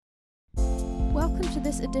Welcome to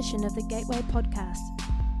this edition of the Gateway Podcast.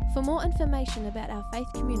 For more information about our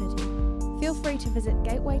faith community, feel free to visit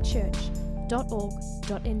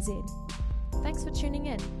gatewaychurch.org.nz. Thanks for tuning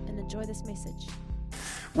in and enjoy this message.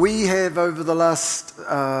 We have, over the last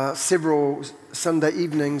several Sunday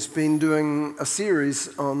evenings, been doing a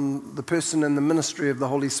series on the person and the ministry of the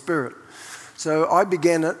Holy Spirit. So I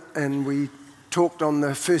began it, and we talked on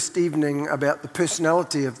the first evening about the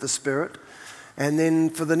personality of the Spirit. And then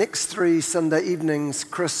for the next 3 Sunday evenings,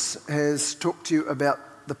 Chris has talked to you about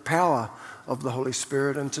the power of the Holy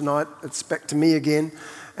Spirit. And tonight it's back to me again.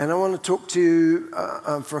 And I want to talk to you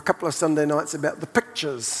for a couple of Sunday nights about the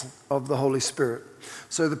pictures of the Holy Spirit.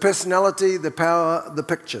 So the personality, the power, the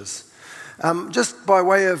pictures. Just by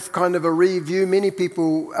way of kind of a review, many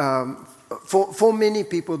people, for many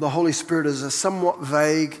people, the Holy Spirit is a somewhat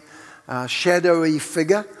vague, shadowy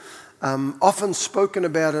figure. Often spoken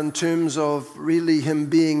about in terms of really him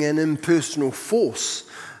being an impersonal force,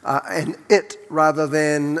 and it rather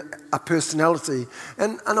than a personality.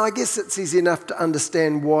 And I guess it's easy enough to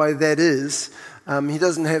understand why that is. He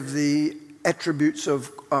doesn't have the attributes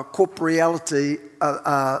of corporeality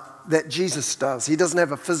that Jesus does. He doesn't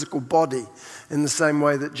have a physical body in the same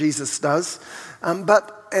way that Jesus does.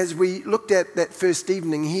 But as we looked at that first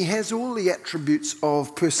evening, he has all the attributes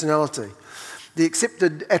of personality. The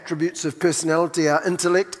accepted attributes of personality are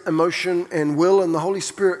intellect, emotion, and will, and the Holy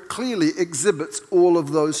Spirit clearly exhibits all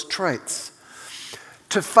of those traits.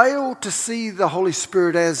 To fail to see the Holy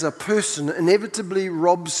Spirit as a person inevitably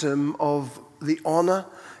robs him of the honor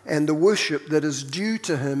and the worship that is due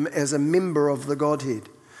to him as a member of the Godhead.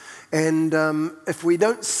 And if we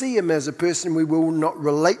don't see him as a person, we will not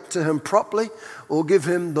relate to him properly or give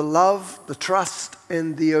him the love, the trust,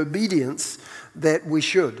 and the obedience that we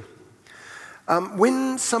should.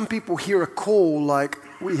 When some people hear a call like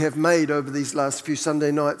we have made over these last few Sunday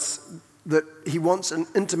nights, that he wants an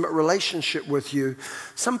intimate relationship with you,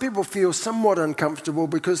 some people feel somewhat uncomfortable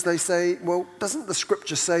because they say, well, doesn't the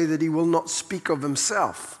scripture say that he will not speak of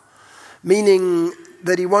himself? Meaning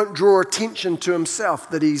that he won't draw attention to himself,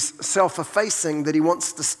 that he's self-effacing, that he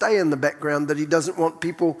wants to stay in the background, that he doesn't want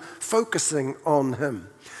people focusing on him.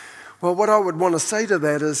 Well, what I would want to say to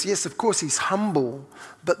that is, yes, of course he's humble,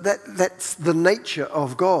 but that's the nature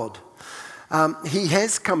of God. He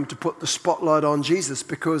has come to put the spotlight on Jesus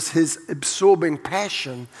because his absorbing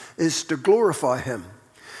passion is to glorify him.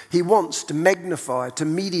 He wants to magnify, to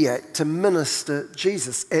mediate, to minister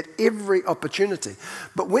Jesus at every opportunity.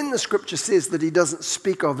 But when the scripture says that he doesn't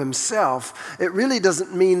speak of himself, it really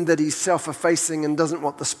doesn't mean that he's self-effacing and doesn't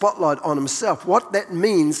want the spotlight on himself. What that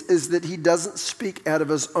means is that he doesn't speak out of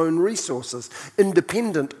his own resources,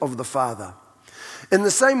 independent of the Father. In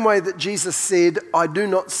the same way that Jesus said, I do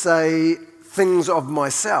not say things of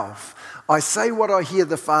myself, I say what I hear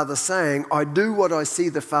the Father saying, I do what I see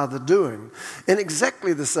the Father doing. In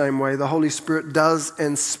exactly the same way, the Holy Spirit does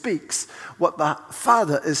and speaks what the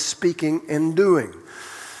Father is speaking and doing.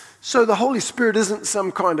 So the Holy Spirit isn't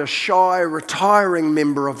some kind of shy, retiring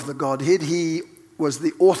member of the Godhead. He was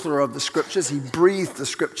the author of the Scriptures, he breathed the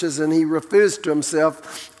Scriptures, and he refers to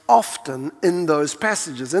himself often in those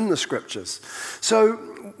passages in the Scriptures. So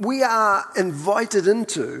we are invited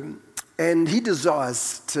into, and he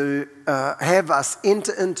desires to have us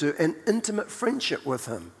enter into an intimate friendship with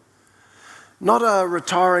him. Not a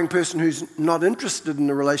retiring person who's not interested in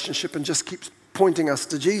the relationship and just keeps pointing us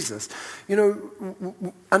to Jesus. You know,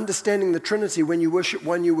 understanding the Trinity, when you worship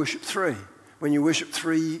one, you worship three. When you worship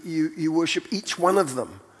three, you worship each one of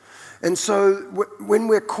them. And so when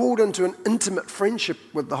we're called into an intimate friendship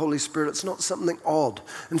with the Holy Spirit, it's not something odd.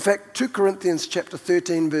 In fact, 2 Corinthians chapter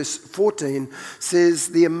 13, verse 14 says,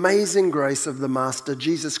 the amazing grace of the Master,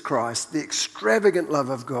 Jesus Christ, the extravagant love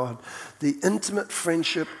of God, the intimate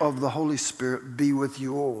friendship of the Holy Spirit be with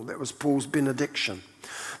you all. That was Paul's benediction.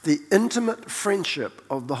 The intimate friendship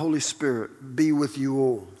of the Holy Spirit be with you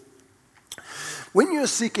all. When you're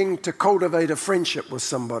seeking to cultivate a friendship with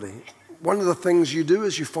somebody, one of the things you do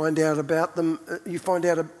is you find out about them, you find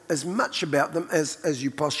out as much about them as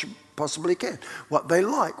you possibly can. What they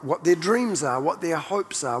like, what their dreams are, what their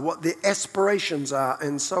hopes are, what their aspirations are,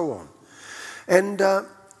 and so on. And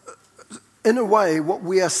in a way, what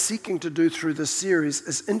we are seeking to do through this series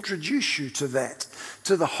is introduce you to that,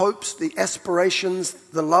 to the hopes, the aspirations,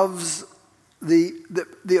 the loves,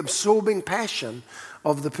 the absorbing passion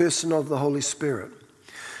of the person of the Holy Spirit.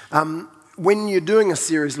 When you're doing a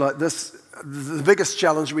series like this, the biggest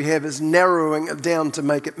challenge we have is narrowing it down to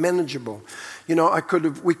make it manageable. You know,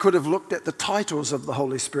 we could have looked at the titles of the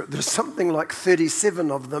Holy Spirit. There's something like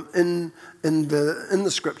 37 of them in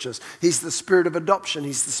the Scriptures. He's the Spirit of adoption.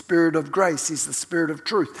 He's the Spirit of grace. He's the Spirit of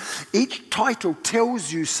truth. Each title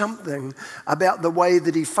tells you something about the way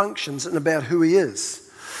that he functions and about who he is.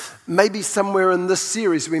 Maybe somewhere in this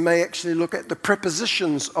series we may actually look at the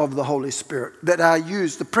prepositions of the Holy Spirit that are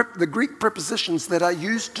used, the Greek prepositions that are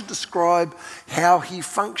used to describe how he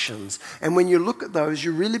functions. And when you look at those,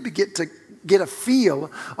 you really begin to get a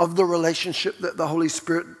feel of the relationship that the Holy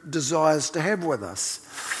Spirit desires to have with us.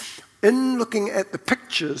 In looking at the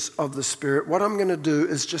pictures of the Spirit, what I'm going to do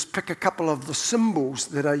is just pick a couple of the symbols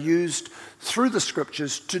that are used through the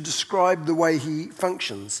Scriptures to describe the way he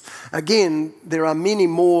functions. Again, there are many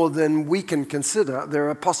more than we can consider. There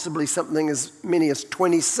are possibly something as many as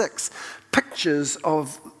 26 pictures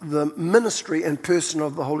of the ministry and person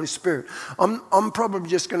of the Holy Spirit. I'm probably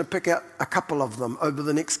just going to pick out a couple of them over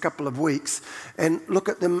the next couple of weeks and look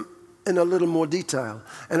at them in a little more detail.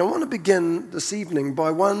 And I want to begin this evening by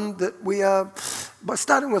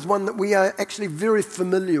starting with one that we are actually very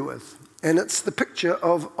familiar with. And it's the picture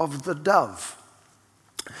of the dove.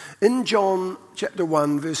 In John chapter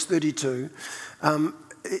 1, verse 32,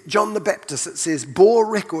 John the Baptist, it says, bore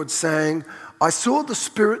record saying, I saw the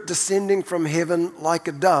Spirit descending from heaven like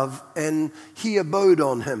a dove, and he abode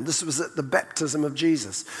on him. This was at the baptism of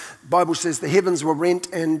Jesus. The Bible says the heavens were rent,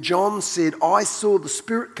 and John said, I saw the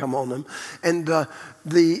Spirit come on him, and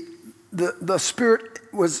the Spirit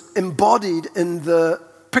was embodied in the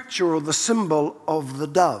picture or the symbol of the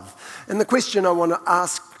dove. And the question I want to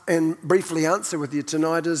ask and briefly answer with you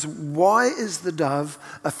tonight is, why is the dove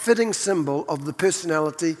a fitting symbol of the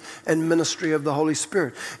personality and ministry of the Holy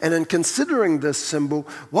Spirit? And in considering this symbol,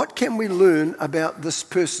 what can we learn about this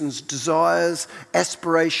person's desires,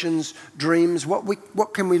 aspirations, dreams?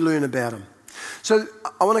 What can we learn about him? So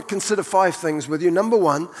I want to consider 5 things with you. Number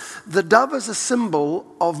 1, the dove is a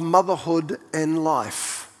symbol of motherhood and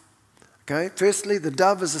life. Okay? Firstly, the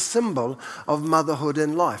dove is a symbol of motherhood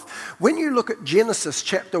and life. When you look at Genesis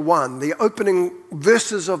chapter 1, the opening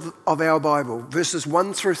verses of our Bible, verses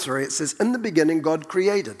 1 through 3, it says, in the beginning God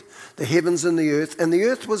created the heavens and the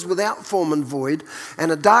earth was without form and void,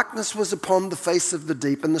 and a darkness was upon the face of the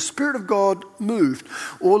deep, and the Spirit of God moved,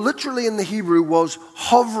 or literally in the Hebrew was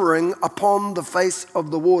hovering upon the face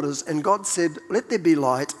of the waters, and God said, let there be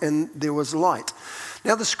light, and there was light.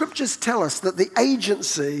 Now the Scriptures tell us that the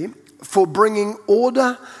agency for bringing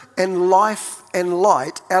order and life and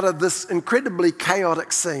light out of this incredibly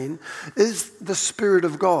chaotic scene is the Spirit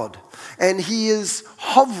of God. And he is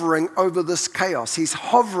hovering over this chaos. He's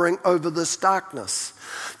hovering over this darkness.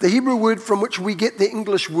 The Hebrew word from which we get the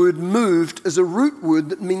English word moved is a root word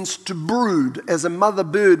that means to brood, as a mother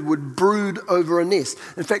bird would brood over a nest.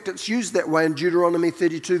 In fact, it's used that way in Deuteronomy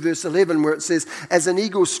 32 verse 11, where it says, as an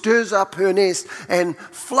eagle stirs up her nest and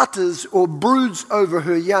flutters or broods over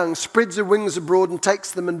her young, spreads her wings abroad and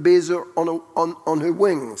takes them and bears her on her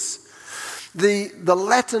wings. The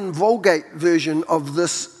Latin Vulgate version of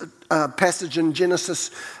this passage in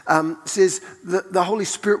Genesis says that the Holy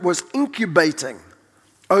Spirit was incubating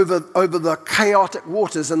over the chaotic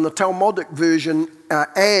waters, and the Talmudic version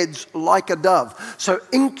adds like a dove. So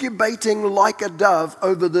incubating like a dove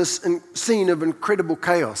over this scene of incredible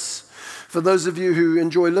chaos. For those of you who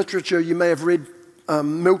enjoy literature, you may have read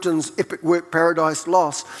Milton's epic work Paradise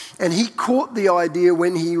Lost, and he caught the idea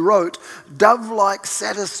when he wrote, dove-like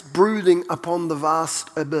sattest brooding upon the vast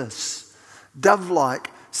abyss.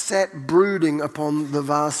 Dove-like sat brooding upon the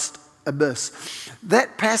vast abyss.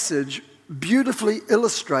 That passage beautifully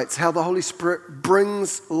illustrates how the Holy Spirit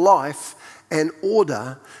brings life and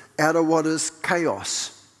order out of what is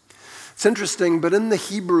chaos. It's interesting, but in the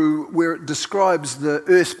Hebrew, where it describes the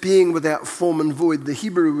earth being without form and void, the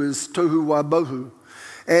Hebrew is tohu wa bohu.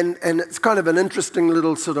 And it's kind of an interesting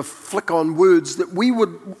little sort of flick on words that we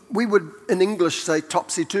would in English say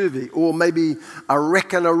topsy-turvy, or maybe a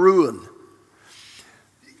wreck and a ruin.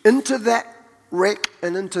 Into that wreck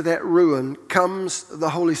and into that ruin comes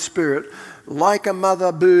the Holy Spirit, like a mother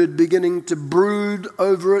bird beginning to brood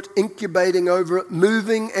over it, incubating over it,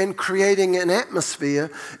 moving and creating an atmosphere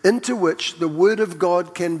into which the Word of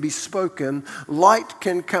God can be spoken, light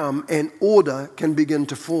can come, and order can begin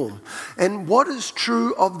to form. And what is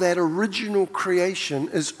true of that original creation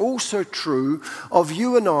is also true of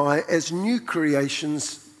you and I as new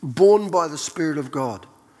creations born by the Spirit of God.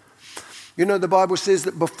 You know, the Bible says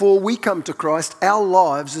that before we come to Christ, our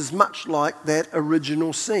lives is much like that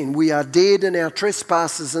original scene. We are dead in our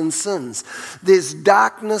trespasses and sins. There's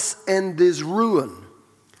darkness and there's ruin.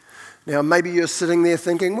 Now, maybe you're sitting there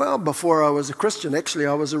thinking, well, before I was a Christian, actually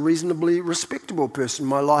I was a reasonably respectable person.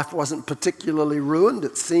 My life wasn't particularly ruined.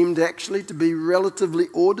 It seemed actually to be relatively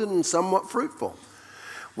ordered and somewhat fruitful.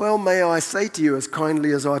 Well, may I say to you as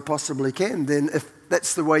kindly as I possibly can, then if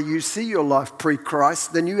that's the way you see your life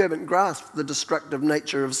pre-Christ, then you haven't grasped the destructive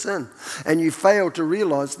nature of sin. And you fail to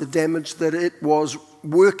realize the damage that it was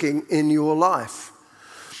working in your life.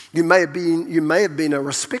 You may have been a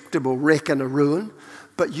respectable wreck and a ruin,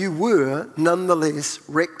 but you were nonetheless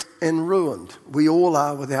wrecked and ruined. We all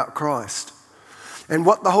are without Christ. And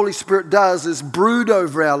what the Holy Spirit does is brood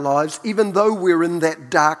over our lives, even though we're in that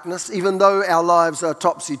darkness, even though our lives are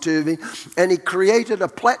topsy-turvy. And He created a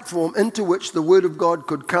platform into which the Word of God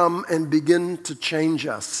could come and begin to change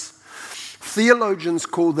us. Theologians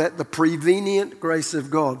call that the prevenient grace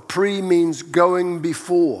of God. Pre means going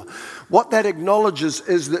before. What that acknowledges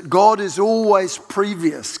is that God is always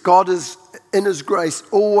previous. God is, in His grace,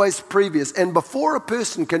 always previous. And before a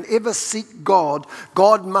person can ever seek God,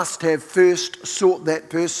 God must have first sought that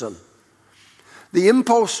person. The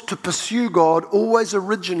impulse to pursue God always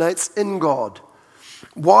originates in God.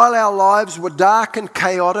 While our lives were dark and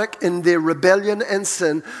chaotic in their rebellion and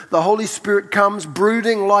sin, the Holy Spirit comes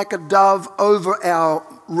brooding like a dove over our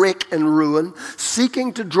wreck and ruin,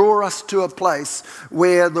 seeking to draw us to a place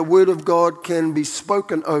where the Word of God can be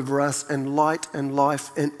spoken over us and light and life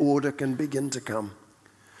and order can begin to come.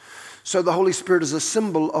 So the Holy Spirit is a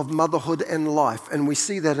symbol of motherhood and life, and we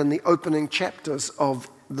see that in the opening chapters of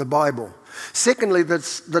the Bible. Secondly,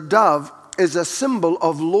 the dove is a symbol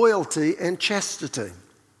of loyalty and chastity.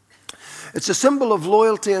 It's a symbol of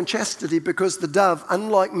loyalty and chastity because the dove,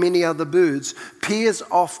 unlike many other birds, pairs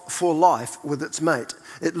off for life with its mate.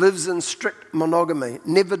 It lives in strict monogamy,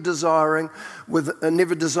 never desiring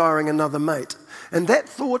another mate. And that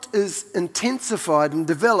thought is intensified and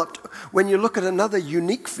developed when you look at another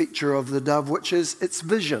unique feature of the dove, which is its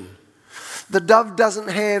vision. The dove doesn't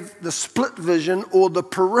have the split vision or the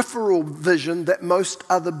peripheral vision that most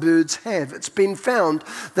other birds have. It's been found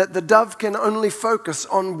that the dove can only focus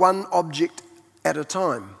on one object at a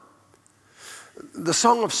time. The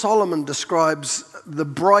Song of Solomon describes the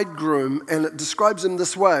bridegroom, and it describes him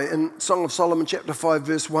this way in Song of Solomon chapter 5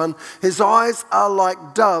 verse 1. His eyes are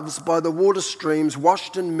like doves by the water streams,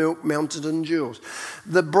 washed in milk, mounted in jewels.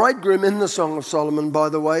 The bridegroom in the Song of Solomon, by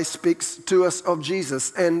the way, speaks to us of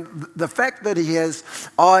Jesus, and the fact that he has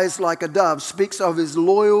eyes like a dove speaks of his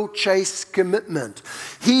loyal, chaste commitment.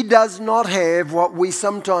 He does not have what we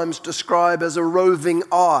sometimes describe as a roving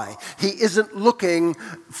eye. He isn't looking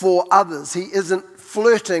for others. He isn't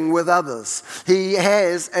flirting with others. He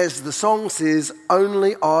has, as the song says,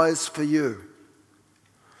 only eyes for you.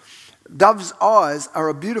 Dove's eyes are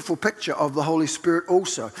a beautiful picture of the Holy Spirit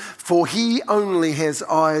also, for He only has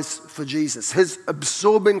eyes for Jesus. His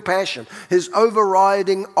absorbing passion, His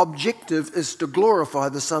overriding objective is to glorify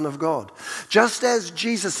the Son of God. Just as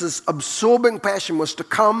Jesus' absorbing passion was to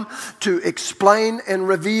come to explain and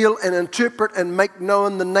reveal and interpret and make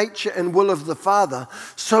known the nature and will of the Father,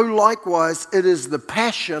 so likewise it is the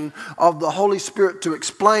passion of the Holy Spirit to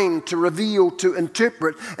explain, to reveal, to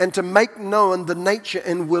interpret, and to make known the nature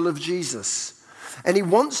and will of Jesus. And He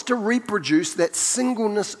wants to reproduce that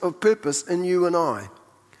singleness of purpose in you and I.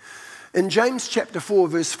 In James chapter 4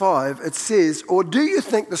 verse 5 it says, "Or do you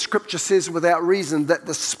think the scripture says without reason that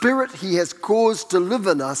the Spirit He has caused to live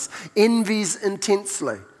in us envies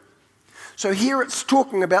intensely?" So here it's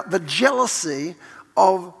talking about the jealousy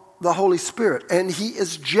of the Holy Spirit, and He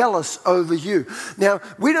is jealous over you. Now,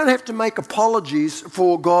 we don't have to make apologies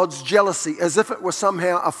for God's jealousy as if it were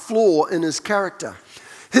somehow a flaw in His character.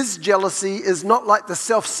 His jealousy is not like the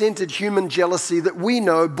self-centered human jealousy that we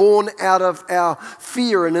know, born out of our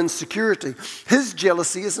fear and insecurity. His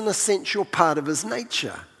jealousy is an essential part of His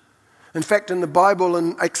nature. In fact, in the Bible,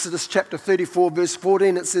 in Exodus chapter 34, verse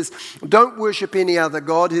 14, it says, "Don't worship any other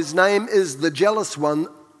God. His name is the jealous one.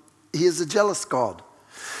 He is a jealous God."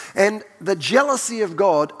 And the jealousy of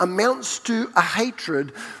God amounts to a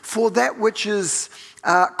hatred for that which is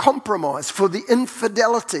compromise, for the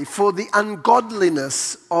infidelity, for the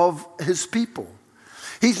ungodliness of His people.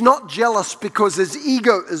 He's not jealous because His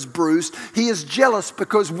ego is bruised. He is jealous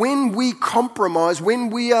because when we compromise, when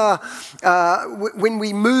we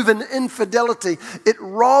move in infidelity, it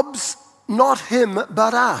robs not Him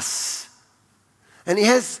but us. And He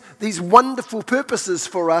has these wonderful purposes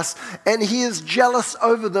for us, and He is jealous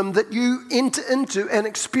over them, that you enter into and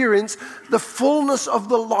experience the fullness of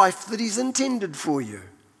the life that He's intended for you.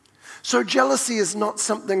 So jealousy is not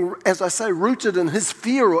something, as I say, rooted in his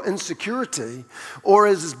fear or insecurity or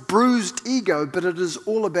his bruised ego, but it is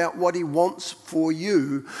all about what he wants for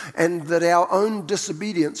you, and that our own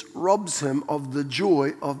disobedience robs him of the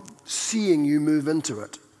joy of seeing you move into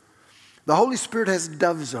it. The Holy Spirit has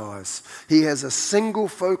dove's eyes. He has a single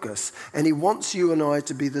focus, and he wants you and I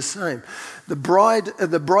to be the same. The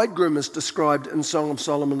bridegroom is described in Song of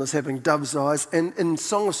Solomon as having dove's eyes, and in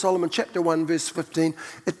Song of Solomon chapter 1 verse 15,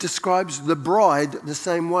 it describes the bride the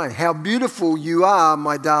same way. How beautiful you are,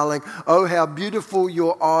 my darling. Oh, how beautiful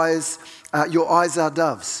your eyes are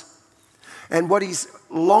doves. And what he's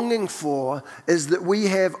longing for is that we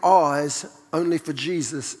have eyes only for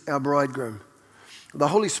Jesus, our bridegroom. The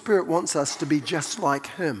Holy Spirit wants us to be just like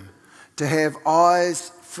him, to have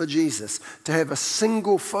eyes for Jesus, to have a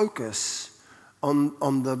single focus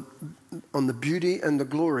on the beauty and the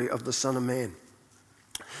glory of the Son of Man.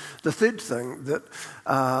 The third thing that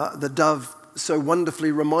the dove so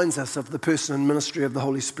wonderfully reminds us of the person and ministry of the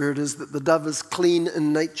Holy Spirit is that the dove is clean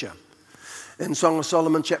in nature. In Song of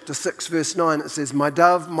Solomon chapter 6 verse 9 it says, "My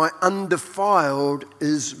dove, my undefiled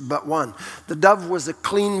is but one." The dove was a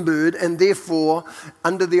clean bird, and therefore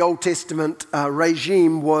under the Old Testament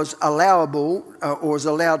regime was allowable or was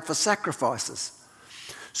allowed for sacrifices.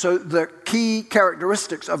 So the key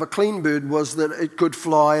characteristics of a clean bird was that it could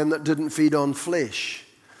fly and that didn't feed on flesh.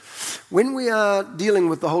 When we are dealing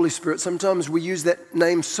with the Holy Spirit, sometimes we use that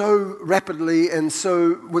name so rapidly and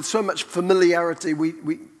so with so much familiarity,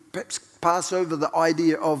 we perhaps pass over the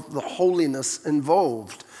idea of the holiness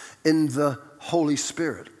involved in the Holy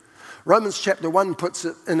Spirit. Romans chapter 1 puts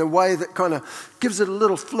it in a way that kind of gives it a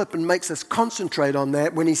little flip and makes us concentrate on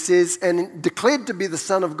that when he says, "And declared to be the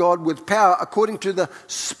Son of God with power according to the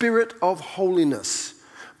Spirit of holiness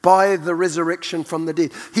by the resurrection from the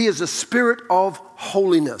dead." He is a spirit of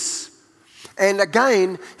holiness. And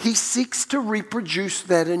again, he seeks to reproduce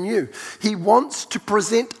that in you. He wants to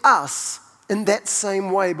present us in that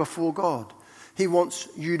same way before God. He wants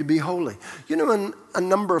you to be holy. You know, in a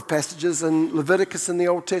number of passages in Leviticus in the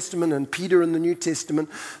Old Testament and Peter in the New Testament,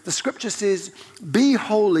 the scripture says, "Be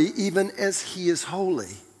holy even as he is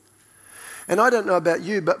holy." And I don't know about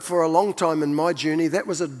you, but for a long time in my journey, that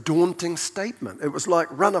was a daunting statement. It was like,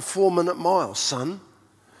 run a 4-minute mile, son.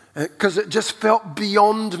 Because it just felt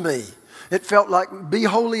beyond me. It felt like, be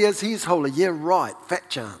holy as he's holy. Yeah, right, fat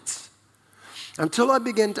chance. Until I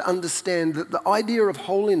began to understand that the idea of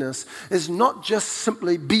holiness is not just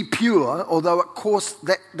simply be pure, although of course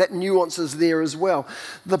that nuance is there as well.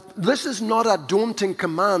 This is not a daunting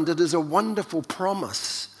command, it is a wonderful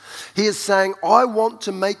promise. He is saying, I want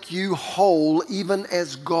to make you whole even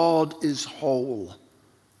as God is whole.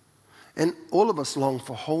 And all of us long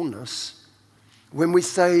for wholeness. When we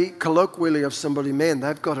say colloquially of somebody, man,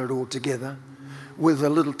 they've got it all together, with a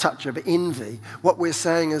little touch of envy, what we're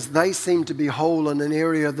saying is they seem to be whole in an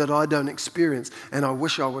area that I don't experience, and I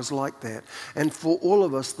wish I was like that. And for all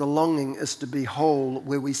of us, the longing is to be whole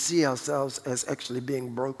where we see ourselves as actually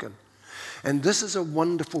being broken. And this is a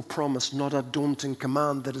wonderful promise, not a daunting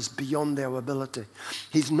command that is beyond our ability.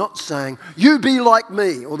 He's not saying, you be like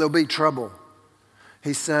me or there'll be trouble.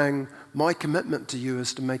 He's saying, my commitment to you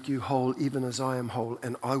is to make you whole even as I am whole,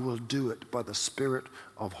 and I will do it by the Spirit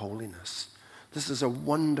of holiness. This is a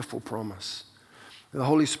wonderful promise. The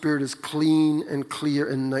Holy Spirit is clean and clear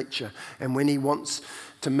in nature. And when he wants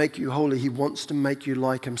to make you holy, he wants to make you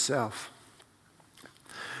like himself.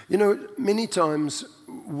 You know, many times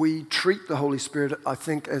we treat the Holy Spirit, I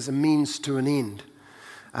think, as a means to an end.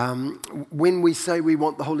 When we say we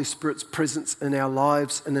want the Holy Spirit's presence in our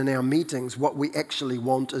lives and in our meetings, what we actually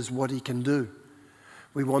want is what he can do.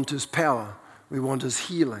 We want his power. We want his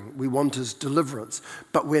healing. We want his deliverance.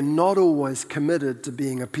 But we're not always committed to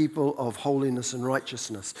being a people of holiness and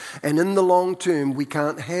righteousness. And in the long term, we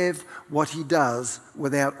can't have what he does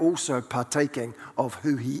without also partaking of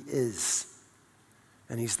who he is.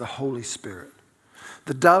 And he's the Holy Spirit.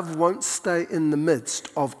 The dove won't stay in the midst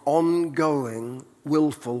of ongoing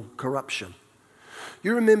willful corruption.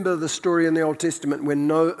 You remember the story in the Old Testament when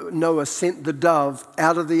Noah sent the dove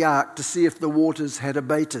out of the ark to see if the waters had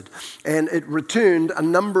abated. And it returned a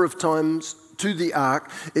number of times to the ark.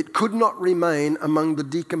 It could not remain among the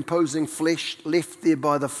decomposing flesh left there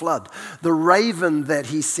by the flood. The raven that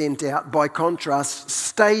he sent out, by contrast,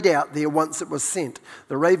 stayed out there once it was sent.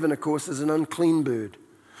 The raven, of course, is an unclean bird.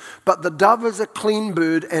 But the dove is a clean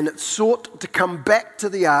bird, and it sought to come back to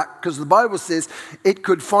the ark because the Bible says it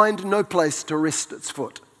could find no place to rest its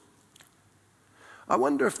foot. I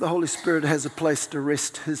wonder if the Holy Spirit has a place to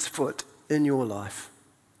rest his foot in your life.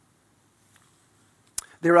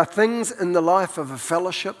 There are things in the life of a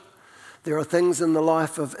fellowship There are things in the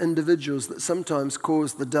life of individuals that sometimes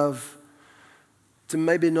cause the dove to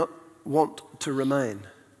maybe not want to remain.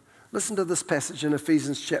 Listen to this passage in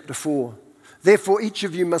Ephesians chapter 4. Therefore, each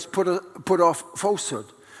of you must put off falsehood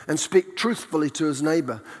and speak truthfully to his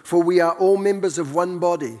neighbor, for we are all members of one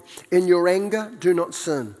body. In your anger, do not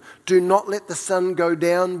sin. Do not let the sun go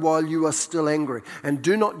down while you are still angry, and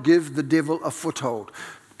do not give the devil a foothold.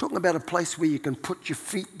 Talking about a place where you can put your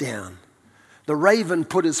feet down. The raven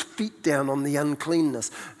put his feet down on the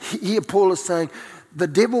uncleanness. Here Paul is saying the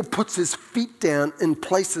devil puts his feet down in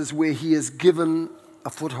places where he is given a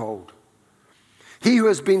foothold. He who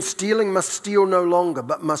has been stealing must steal no longer,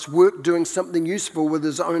 but must work doing something useful with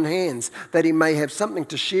his own hands, that he may have something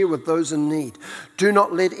to share with those in need. Do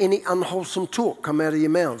not let any unwholesome talk come out of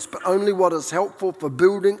your mouths, but only what is helpful for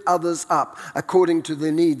building others up according to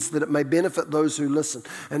their needs, that it may benefit those who listen.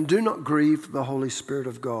 And do not grieve the Holy Spirit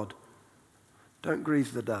of God. Don't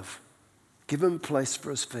grieve the dove. Give him place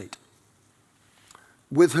for his feet,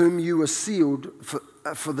 with whom you were sealed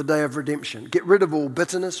for the day of redemption. Get rid of all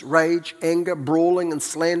bitterness, rage, anger, brawling, and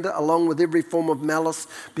slander, along with every form of malice.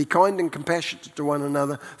 Be kind and compassionate to one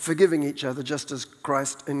another, forgiving each other, just as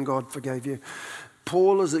Christ in God forgave you.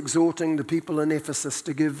 Paul is exhorting the people in Ephesus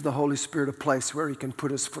to give the Holy Spirit a place where he can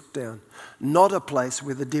put his foot down, not a place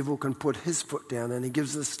where the devil can put his foot down. And he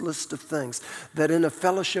gives this list of things that in a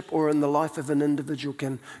fellowship or in the life of an individual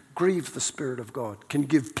can grieve the Spirit of God, can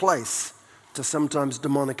give place to sometimes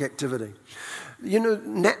demonic activity. You know,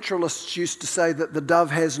 naturalists used to say that the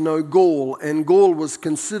dove has no gall, and gall was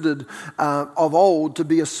considered of old to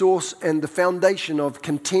be a source and the foundation of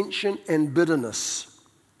contention and bitterness.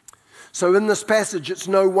 So in this passage, it's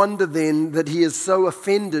no wonder then that he is so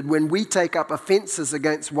offended when we take up offenses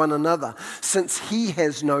against one another, since he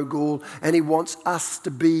has no gall and he wants us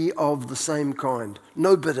to be of the same kind.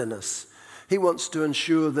 No bitterness. He wants to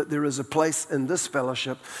ensure that there is a place in this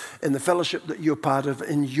fellowship, in the fellowship that you're part of,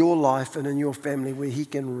 in your life and in your family, where he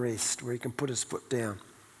can rest, where he can put his foot down.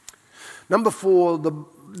 Number 4, the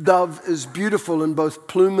dove is beautiful in both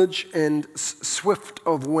plumage and swift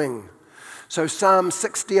of wing. So Psalm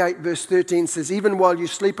 68 verse 13 says, even while you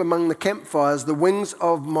sleep among the campfires, the wings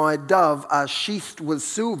of my dove are sheathed with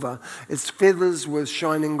silver, its feathers with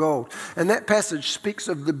shining gold. And that passage speaks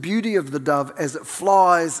of the beauty of the dove as it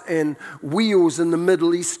flies and wheels in the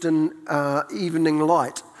Middle Eastern evening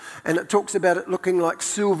light. And it talks about it looking like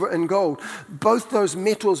silver and gold. Both those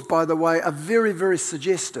metals, by the way, are very, very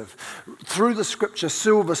suggestive. Through the scripture,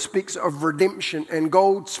 silver speaks of redemption and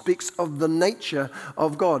gold speaks of the nature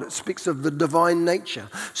of God. It speaks of the divine nature.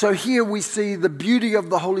 So here we see the beauty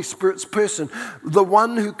of the Holy Spirit's person, the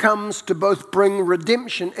one who comes to both bring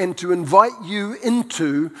redemption and to invite you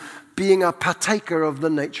into being a partaker of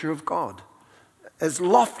the nature of God. As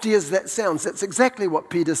lofty as that sounds, that's exactly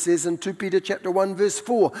what Peter says in 2 Peter chapter 1 verse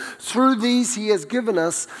 4. Through these he has given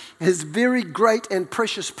us his very great and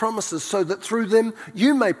precious promises, so that through them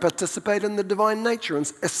you may participate in the divine nature and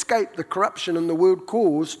escape the corruption in the world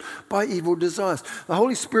caused by evil desires. The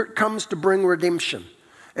Holy Spirit comes to bring redemption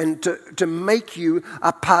and to make you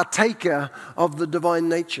a partaker of the divine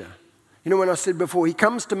nature. You know, when I said before, he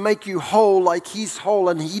comes to make you whole like he's whole,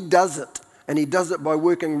 and he does it. And he does it by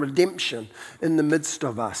working redemption in the midst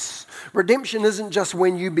of us. Redemption isn't just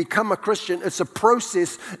when you become a Christian. It's a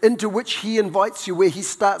process into which he invites you, where he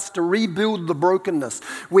starts to rebuild the brokenness,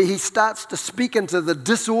 where he starts to speak into the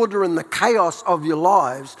disorder and the chaos of your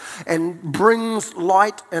lives and brings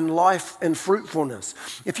light and life and fruitfulness.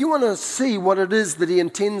 If you want to see what it is that he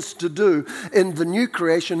intends to do in the new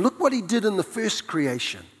creation, look what he did in the first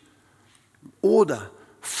creation. Order,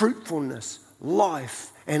 fruitfulness, life.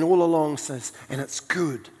 And all along says, and it's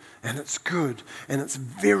good, and it's good, and it's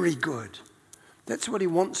very good. That's what he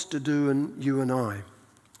wants to do in you and I.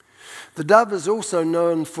 The dove is also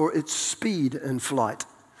known for its speed in flight.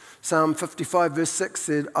 Psalm 55 verse 6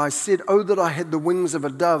 said, I said, oh, that I had the wings of a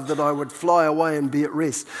dove, that I would fly away and be at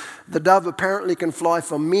rest. The dove apparently can fly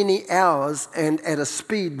for many hours and at a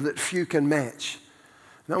speed that few can match.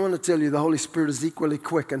 And I want to tell you, the Holy Spirit is equally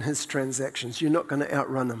quick in his transactions. You're not going to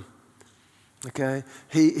outrun him. Okay,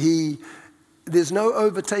 there's no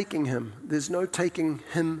overtaking him. There's no taking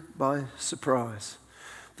him by surprise.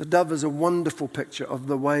 The dove is a wonderful picture of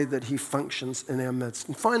the way that he functions in our midst.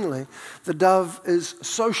 And finally, the dove is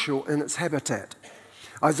social in its habitat.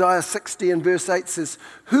 Isaiah 60 and verse 8 says,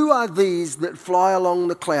 who are these that fly along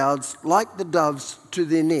the clouds like the doves to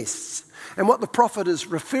their nests? And what the prophet is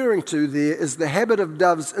referring to there is the habit of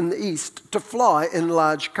doves in the east to fly in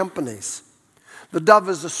large companies. The dove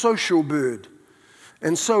is a social bird,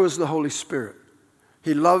 and so is the Holy Spirit.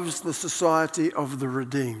 He loves the society of the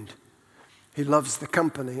redeemed. He loves the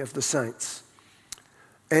company of the saints.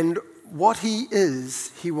 And what he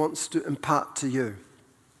is, he wants to impart to you.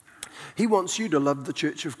 He wants you to love the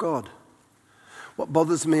church of God. What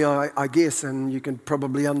bothers me, I guess, and you can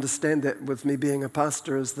probably understand that with me being a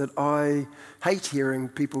pastor, is that I hate hearing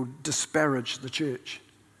people disparage the church.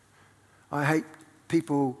 I hate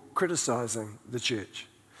people criticizing the church.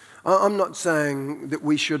 I'm not saying that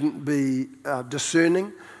we shouldn't be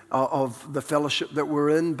discerning of the fellowship that we're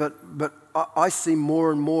in, but I see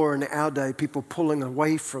more and more in our day people pulling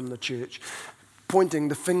away from the church, pointing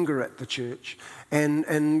the finger at the church,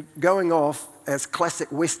 and going off as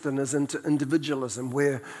classic Westerners into individualism,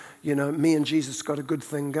 where, me and Jesus got a good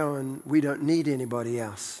thing going, we don't need anybody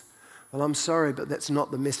else. Well, I'm sorry, but that's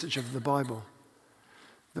not the message of the Bible.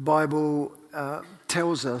 The Bible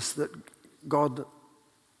tells us that God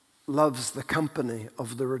loves the company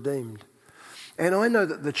of the redeemed. And I know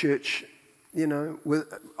that the church,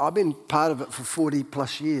 I've been part of it for 40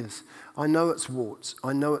 plus years. I know its warts.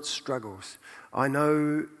 I know its struggles. I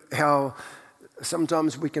know how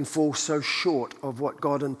sometimes we can fall so short of what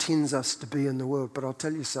God intends us to be in the world. But I'll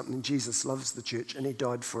tell you something, Jesus loves the church and he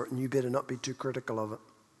died for it, and you better not be too critical of it,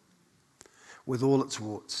 with all its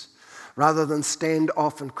warts. Rather than stand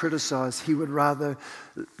off and criticize, he would rather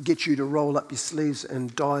get you to roll up your sleeves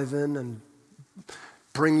and dive in and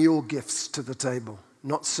bring your gifts to the table,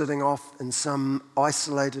 not sitting off in some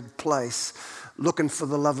isolated place looking for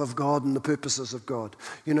the love of God and the purposes of God.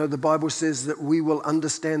 The Bible says that we will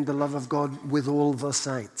understand the love of God with all the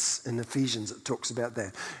saints. In Ephesians, it talks about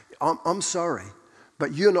that. I'm sorry,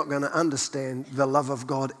 but you're not going to understand the love of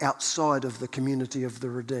God outside of the community of the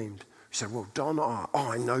redeemed. You say, well, Don,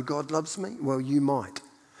 I know God loves me. Well, you might.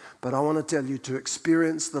 But I want to tell you, to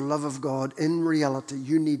experience the love of God in reality,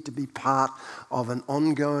 you need to be part of an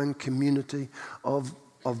ongoing community of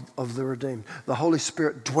the redeemed. The Holy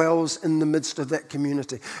Spirit dwells in the midst of that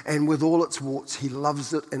community. And with all its warts, he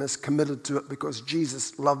loves it and is committed to it because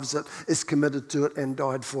Jesus loves it, is committed to it, and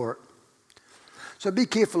died for it. So be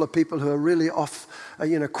careful of people who are really off,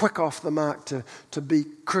 quick off the mark to be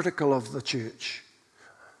critical of the church.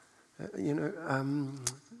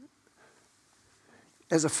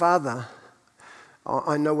 As a father,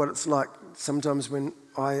 I know what it's like sometimes when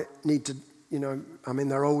I need to,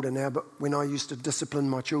 they're older now, but when I used to discipline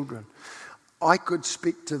my children, I could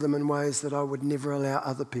speak to them in ways that I would never allow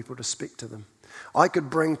other people to speak to them. I could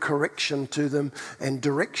bring correction to them and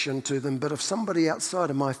direction to them, but if somebody outside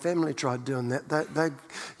of my family tried doing that,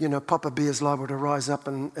 Papa Bear's liable to rise up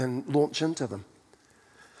and launch into them.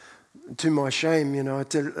 To my shame, I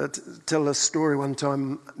tell this story one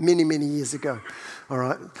time many, many years ago, all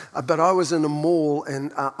right? But I was in a mall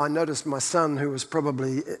and I noticed my son, who was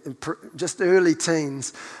probably just early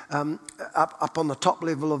teens, up on the top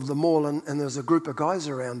level of the mall, and there was a group of guys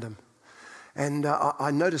around him. And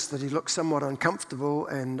I noticed that he looked somewhat uncomfortable,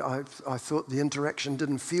 and I thought the interaction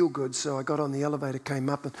didn't feel good, so I got on the elevator, came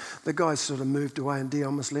up, and the guys sort of moved away, and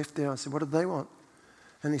Dion was left there. I said, what did they want?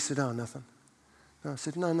 And he said, oh, nothing. And I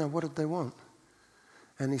said, no, what did they want?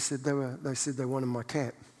 And he said, they said they wanted my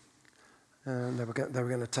cap. And they were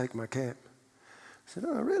going to take my cap. I said,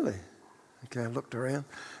 oh, really? Okay, I looked around,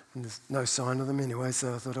 and there's no sign of them anyway,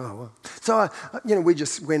 so I thought, oh, well. So, we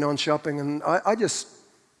just went on shopping, and I just,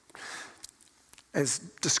 as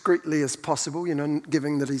discreetly as possible,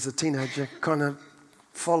 given that he's a teenager, kind of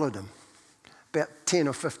followed him about 10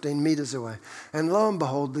 or 15 meters away. And lo and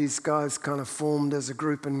behold, these guys kind of formed as a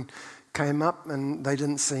group and came up, and they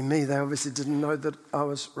didn't see me. They obviously didn't know that I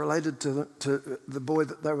was related to the boy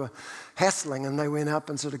that they were hassling, and they went up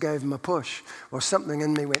and sort of gave him a push, or something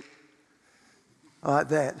in me went like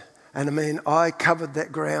that. And I covered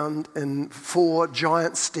that ground in 4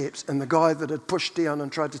 giant steps, and the guy that had pushed down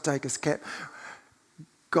and tried to take his cap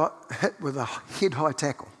got hit with a head-high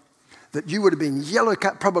tackle that you would have been yellow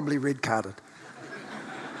card, probably red carded.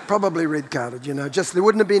 Probably red carded, just there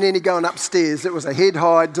wouldn't have been any going upstairs. It was a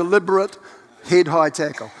head-high, deliberate head-high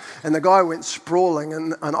tackle. And the guy went sprawling,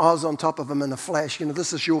 and I was on top of him in a flash.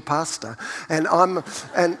 This is your pastor. And I'm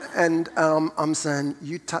saying,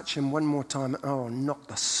 you touch him one more time, I'll knock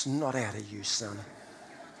the snot out of you, son.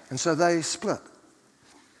 And so they split.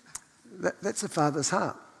 That's a father's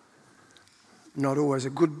heart. Not always a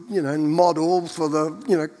good, model for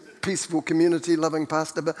the, peaceful, community-loving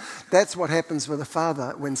pastor, but that's what happens with a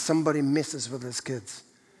father when somebody messes with his kids.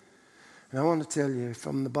 And I want to tell you,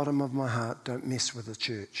 from the bottom of my heart, don't mess with the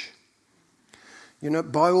church.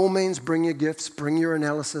 By all means, bring your gifts, bring your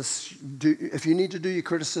analysis. If you need to do your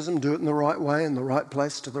criticism, do it in the right way, in the right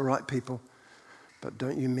place, to the right people. But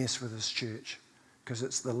don't you mess with his church, because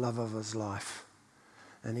it's the love of his life.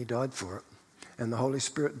 And he died for it. And the Holy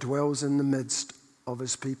Spirit dwells in the midst of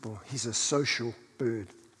his people. He's a social bird.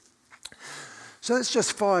 So that's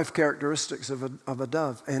just 5 characteristics of a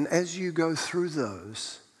dove. And as you go through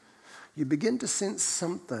those, you begin to sense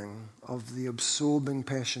something of the absorbing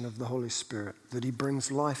passion of the Holy Spirit, that he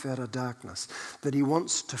brings life out of darkness, that he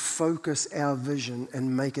wants to focus our vision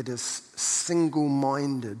and make it as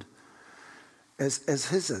single-minded as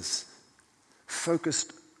his is,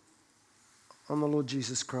 focused on the Lord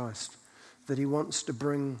Jesus Christ, that he wants to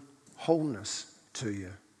bring wholeness to you,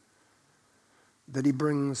 that he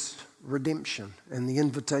brings redemption and the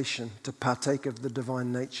invitation to partake of the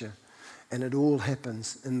divine nature, and it all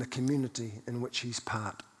happens in the community in which he's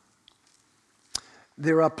part.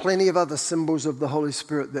 There are plenty of other symbols of the Holy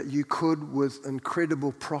Spirit that you could, with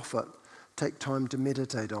incredible profit, take time to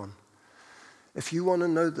meditate on. If you want to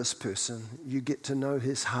know this person, you get to know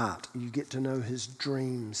his heart, you get to know his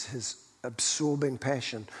dreams, his absorbing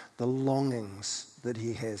passion, the longings that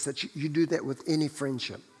he has. That you do that with any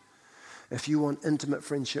friendship. If you want intimate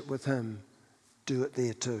friendship with him, do it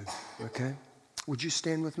there too, okay? Would you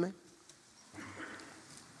stand with me?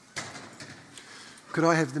 Could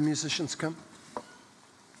I have the musicians come?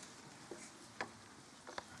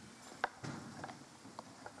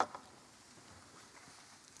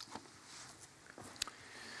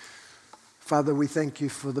 Father, we thank you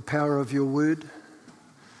for the power of your word.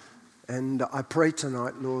 And I pray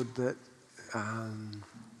tonight, Lord, that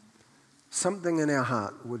something in our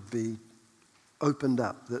heart would be opened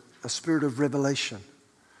up, that a spirit of revelation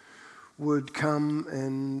would come.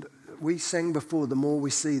 And we sang before, the more we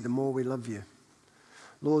see, the more we love you.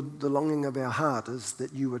 Lord, the longing of our heart is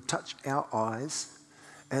that you would touch our eyes,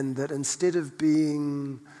 and that instead of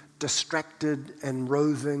being distracted and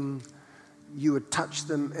roving, you would touch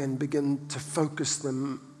them and begin to focus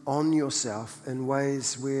them on yourself in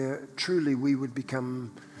ways where truly we would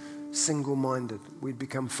become single-minded. We'd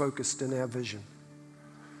become focused in our vision.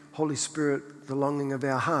 Holy Spirit, the longing of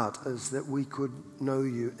our heart is that we could know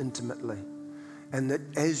you intimately, and that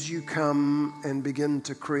as you come and begin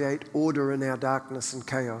to create order in our darkness and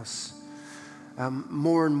chaos,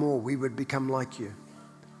 more and more we would become like you.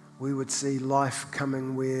 We would see life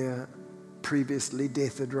coming where previously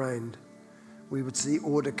death had reigned. We would see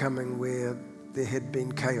order coming where there had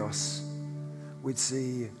been chaos. We'd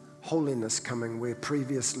see holiness coming where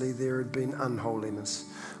previously there had been unholiness.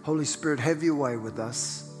 Holy Spirit, have your way with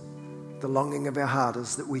us. The longing of our heart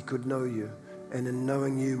is that we could know you, and in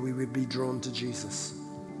knowing you, we would be drawn to Jesus.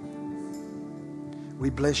 We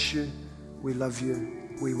bless you, we love you,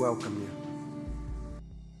 we welcome you.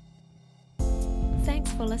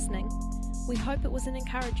 Thanks for listening. We hope it was an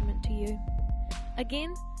encouragement to you.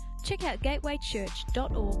 Again, check out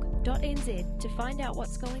gatewaychurch.org.nz to find out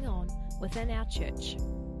what's going on within our church.